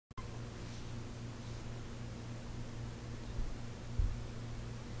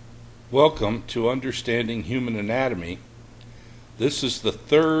Welcome to Understanding Human Anatomy. This is the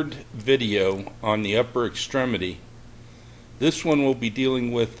third video on the upper extremity. This one will be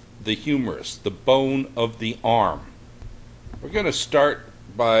dealing with the humerus, the bone of the arm. We're going to start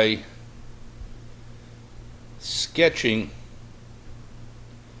by sketching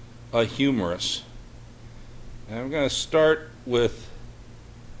a humerus. And I'm going to start with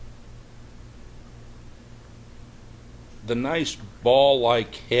the nice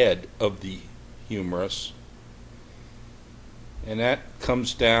ball-like head of the humerus, and that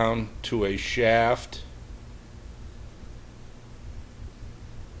comes down to a shaft,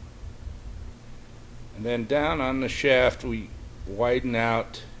 and then down on the shaft we widen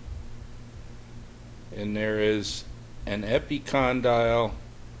out, and there is an epicondyle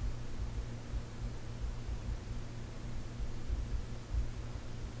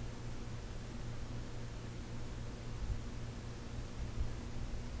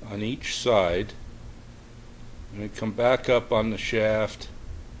on each side. And we come back up on the shaft,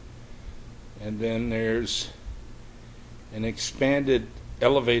 and then there's an expanded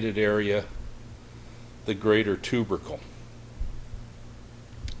elevated area, the greater tubercle.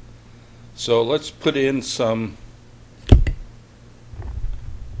 So let's put in some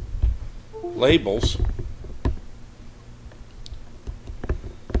labels.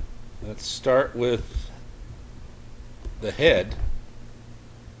 Let's start with the head.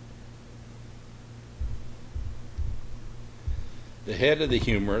 The head of the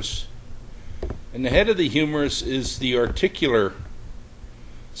humerus, and the head of the humerus is the articular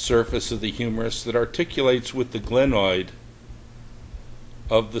surface of the humerus that articulates with the glenoid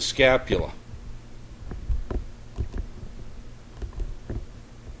of the scapula.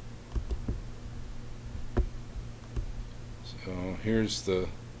 So here's the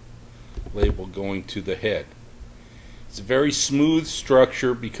label going to the head. It's a very smooth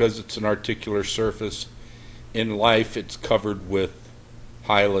structure because it's an articular surface. In life, it's covered with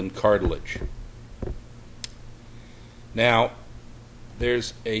hyaline cartilage. Now,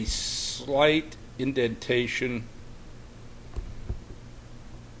 there's a slight indentation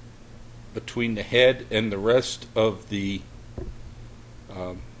between the head and the rest of the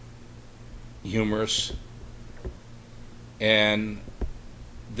humerus, and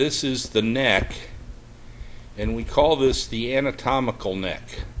this is the neck, and we call this the anatomical neck.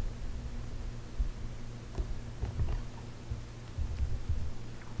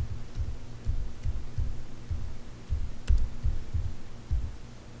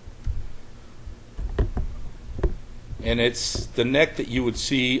 And it's the neck that you would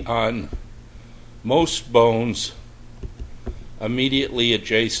see on most bones immediately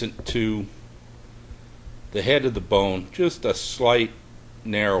adjacent to the head of the bone, just a slight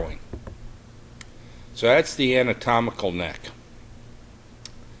narrowing. So that's the anatomical neck.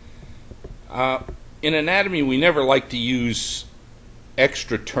 In anatomy, we never like to use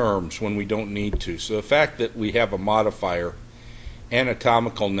extra terms when we don't need to. So the fact that we have a modifier,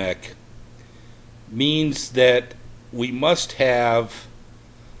 anatomical neck, means that we must have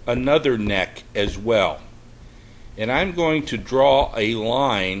another neck as well. And I'm going to draw a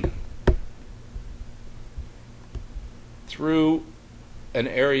line through an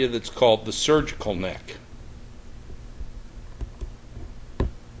area that's called the surgical neck.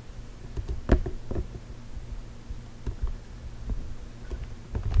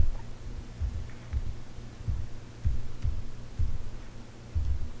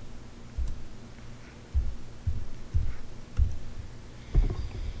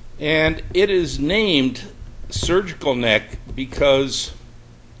 And it is named surgical neck because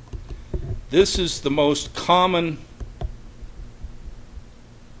this is the most common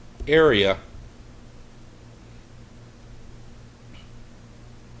area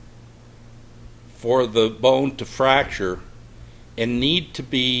for the bone to fracture and need to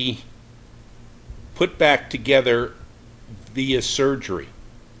be put back together via surgery.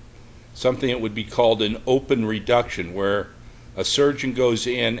 Something that would be called an open reduction, where a surgeon goes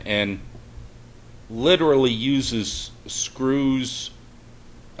in and literally uses screws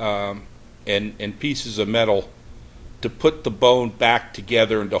and pieces of metal to put the bone back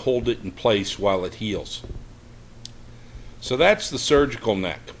together and to hold it in place while it heals. So that's the surgical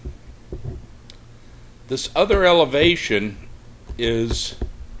neck. This other elevation is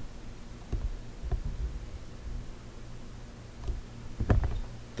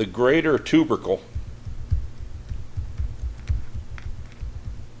the greater tubercle.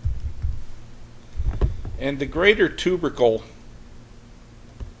 And the greater tubercle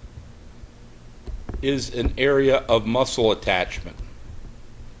is an area of muscle attachment.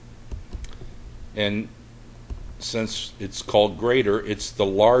 And since it's called greater, it's the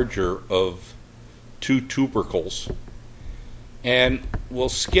larger of two tubercles. And we'll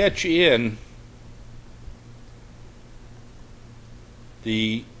sketch in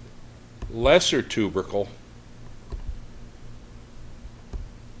the lesser tubercle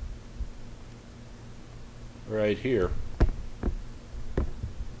right here.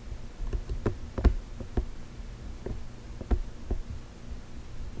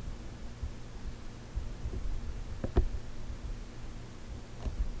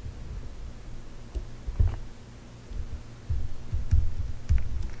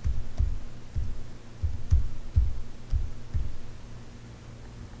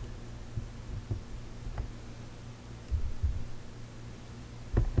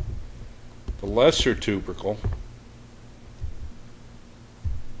 The lesser tubercle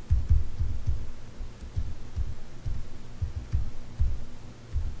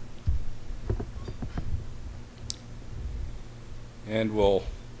and we'll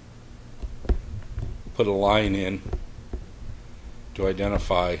put a line in to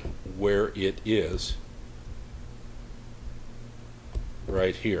identify where it is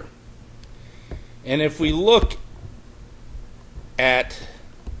right here. And if we look at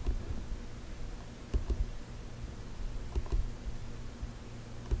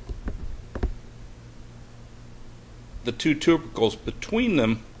the two tubercles between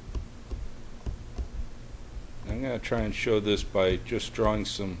them, I'm going to try and show this by just drawing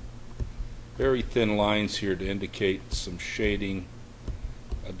some very thin lines here to indicate some shading,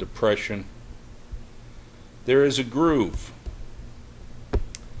 a depression. There is a groove,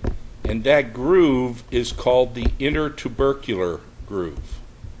 and that groove is called the intertubercular groove.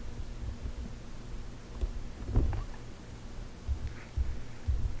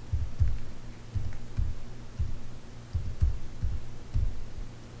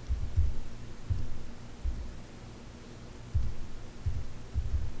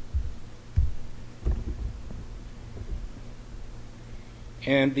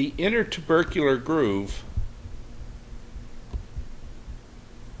 And the intertubercular groove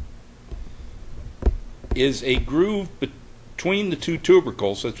is a groove between the two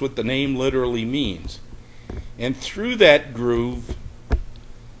tubercles. That's what the name literally means. And through that groove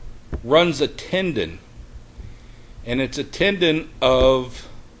runs a tendon. And it's a tendon of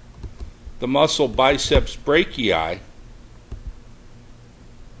the muscle biceps brachii.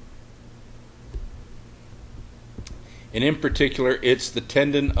 And in particular, it's the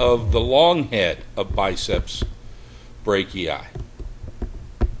tendon of the long head of biceps brachii.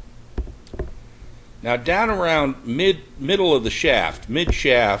 Now down around middle of the shaft,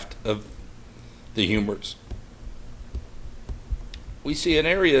 mid-shaft of the humerus, we see an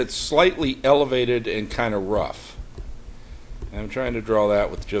area that's slightly elevated and kind of rough. And I'm trying to draw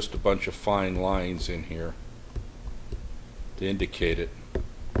that with just a bunch of fine lines in here to indicate it.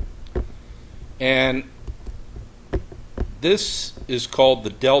 And this is called the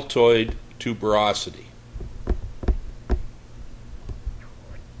deltoid tuberosity.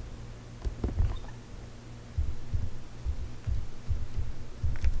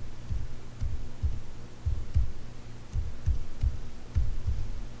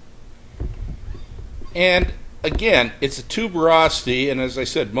 And again, it's a tuberosity, and as I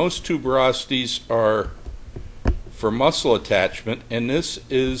said, most tuberosities are for muscle attachment, and this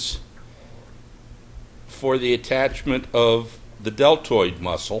is for the attachment of the deltoid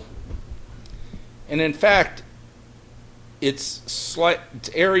muscle. And in fact, it's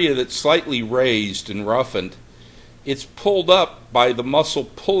area that's slightly raised and roughened. It's pulled up by the muscle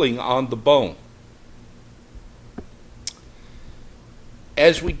pulling on the bone.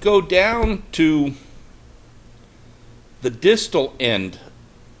 As we go down to the distal end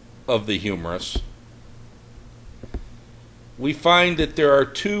of the humerus, we find that there are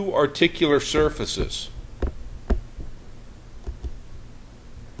two articular surfaces.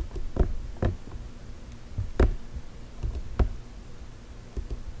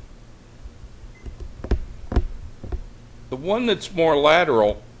 The one that's more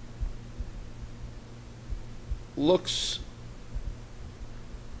lateral looks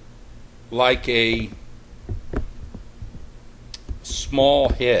like a small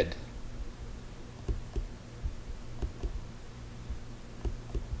head.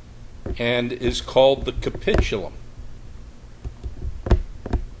 And is called the capitulum.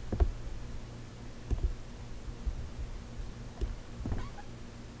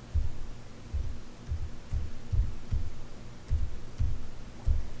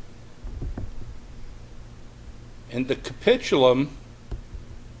 And the capitulum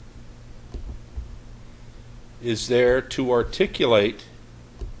is there to articulate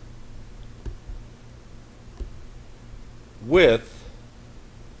with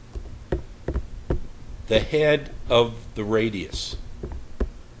the head of the radius.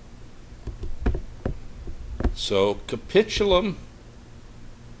 So capitulum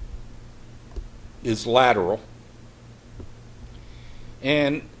is lateral,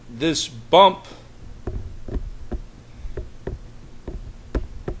 and this bump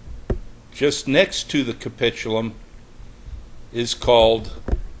just next to the capitulum is called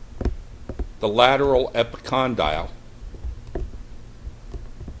the lateral epicondyle.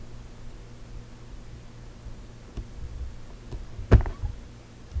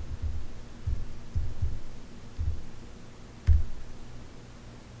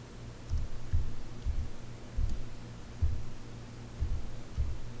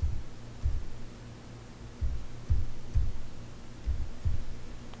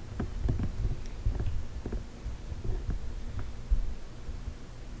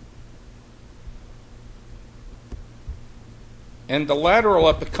 And the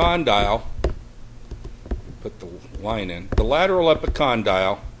lateral epicondyle, put the line in, the lateral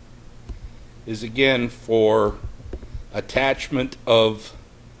epicondyle is again for attachment of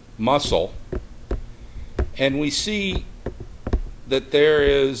muscle. And we see that there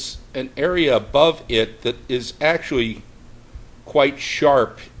is an area above it that is actually quite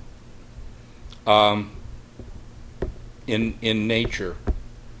sharp in nature.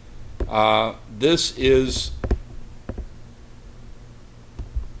 This is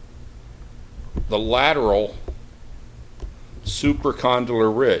the lateral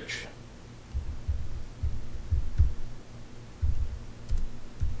supracondylar ridge.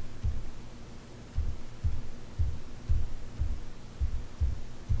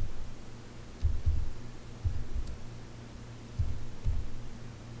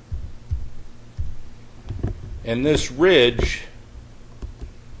 And this ridge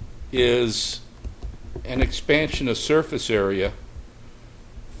is an expansion of surface area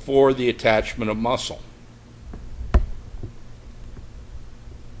for the attachment of muscle.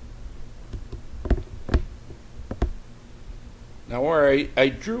 Now where I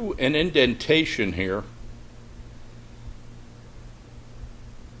drew an indentation here,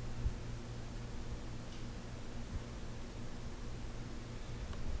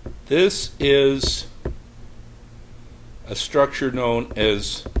 this is a structure known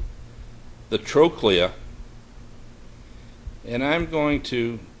as the trochlea, and I'm going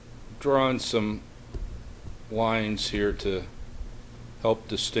to draw in some lines here to help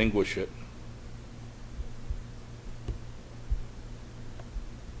distinguish it.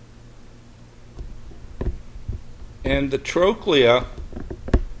 And the trochlea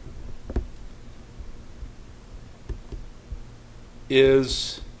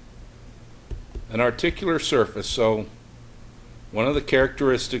is an articular surface. So one of the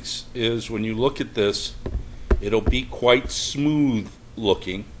characteristics is when you look at this, it'll be quite smooth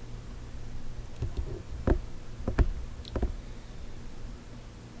looking.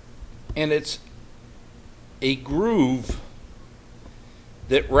 And it's a groove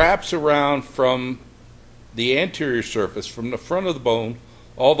that wraps around from the anterior surface, from the front of the bone,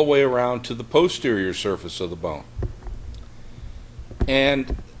 all the way around to the posterior surface of the bone.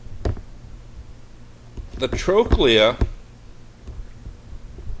 And the trochlea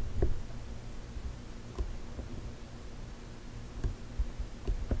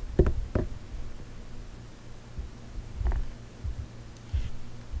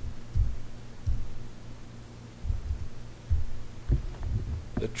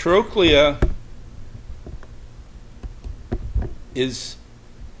is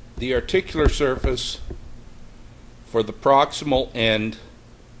the articular surface for the proximal end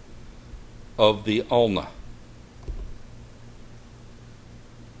of the ulna.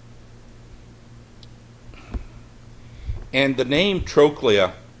 And the name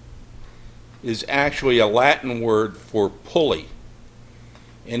trochlea is actually a Latin word for pulley.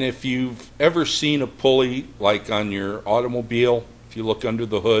 And if you've ever seen a pulley, like on your automobile, if you look under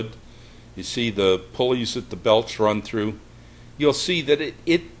the hood, you see the pulleys that the belts run through, you'll see that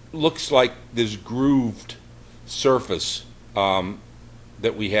it looks like this grooved surface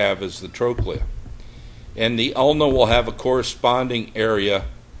that we have as the trochlea. And the ulna will have a corresponding area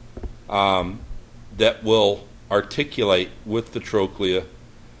that will articulate with the trochlea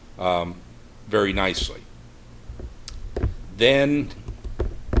very nicely. Then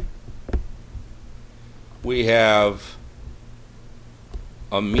we have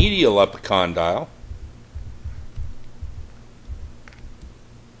a medial epicondyle,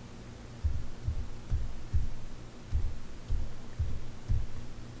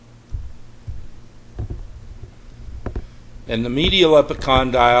 and the medial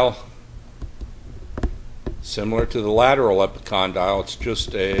epicondyle Similar to the lateral epicondyle, it's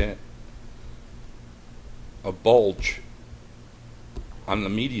just a bulge on the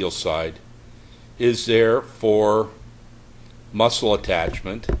medial side is there for muscle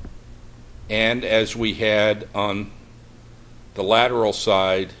attachment, and as we had on the lateral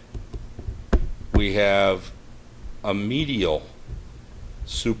side, we have a medial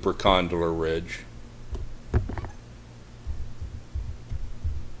supracondylar ridge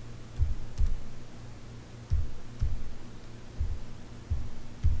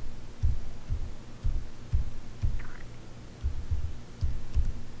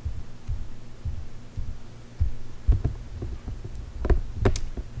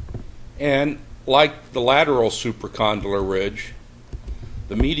and like the lateral supracondylar ridge,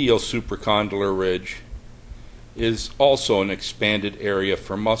 the medial supracondylar ridge is also an expanded area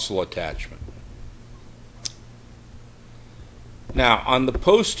for muscle attachment. Now, on the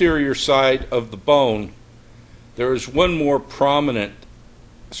posterior side of the bone, there is one more prominent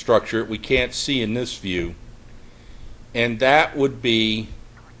structure we can't see in this view, and that would be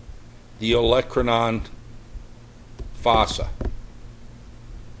the olecranon fossa.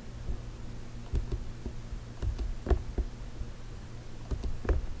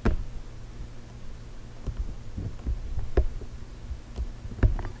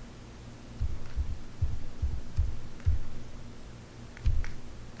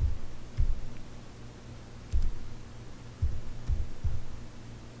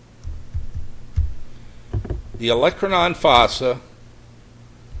 The olecranon fossa,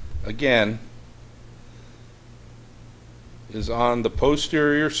 again, is on the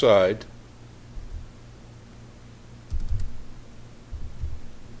posterior side,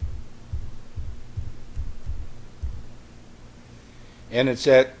 and it's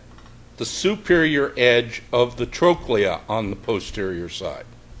at the superior edge of the trochlea on the posterior side.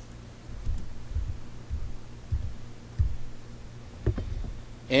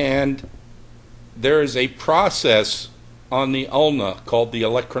 And there is a process on the ulna called the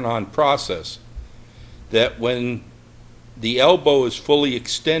olecranon process that when the elbow is fully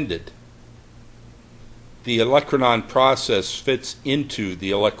extended, the olecranon process fits into the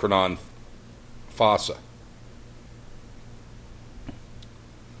olecranon fossa.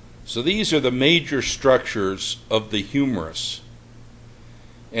 So these are the major structures of the humerus.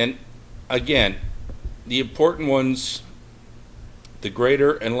 And again, the important ones, the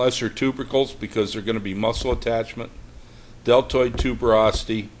greater and lesser tubercles, because they're going to be muscle attachment, deltoid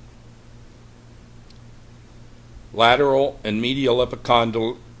tuberosity, lateral and medial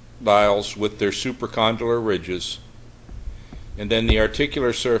epicondyles with their supracondylar ridges, and then the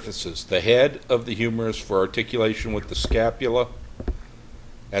articular surfaces, the head of the humerus for articulation with the scapula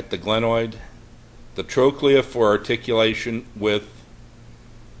at the glenoid, the trochlea for articulation with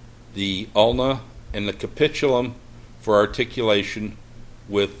the ulna, and the capitulum for articulation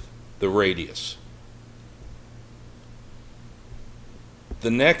with the radius.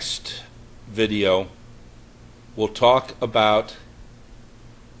 The next video will talk about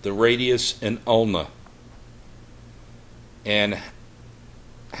the radius and ulna and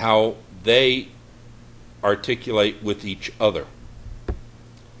how they articulate with each other.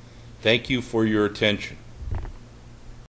 Thank you for your attention.